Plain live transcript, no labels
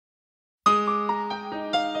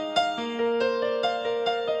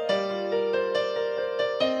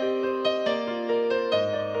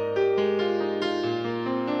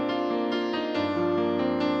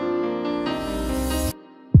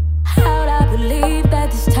believe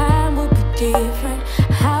that this time would be different?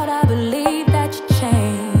 How'd I believe that you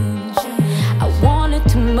changed? I wanted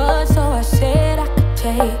too much, so I said I could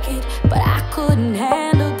take it, but I couldn't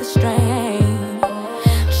handle the strain.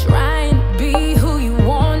 Trying to be who you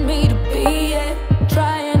want me to be, yeah.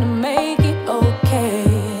 Trying to make it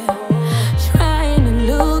okay. Trying to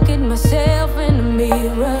look at myself in the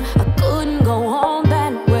mirror. I couldn't go on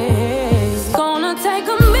that way. It's gonna take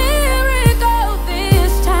a miracle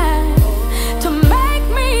this time to make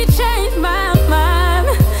me change my mind.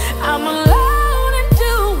 I'm alone and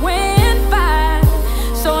doing fine,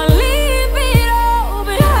 so I leave it all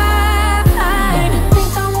behind. You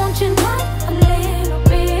think I want you not a little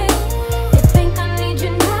bit? You think I need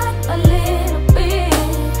you not a little bit?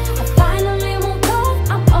 I finally moved on,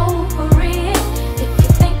 I'm over it. If you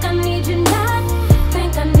think I need you not,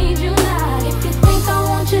 think I need you not. If you think I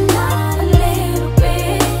want you not a little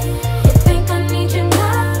bit, you think I need you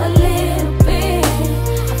not a little bit.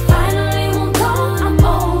 I finally moved on, I'm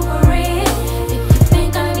over it. If you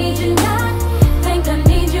think I need you not, think I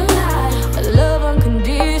need you not. A love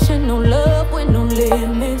unconditional, love with no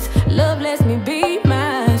limits. Love lets me be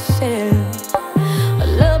myself.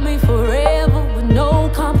 Love me forever with no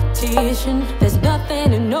competition.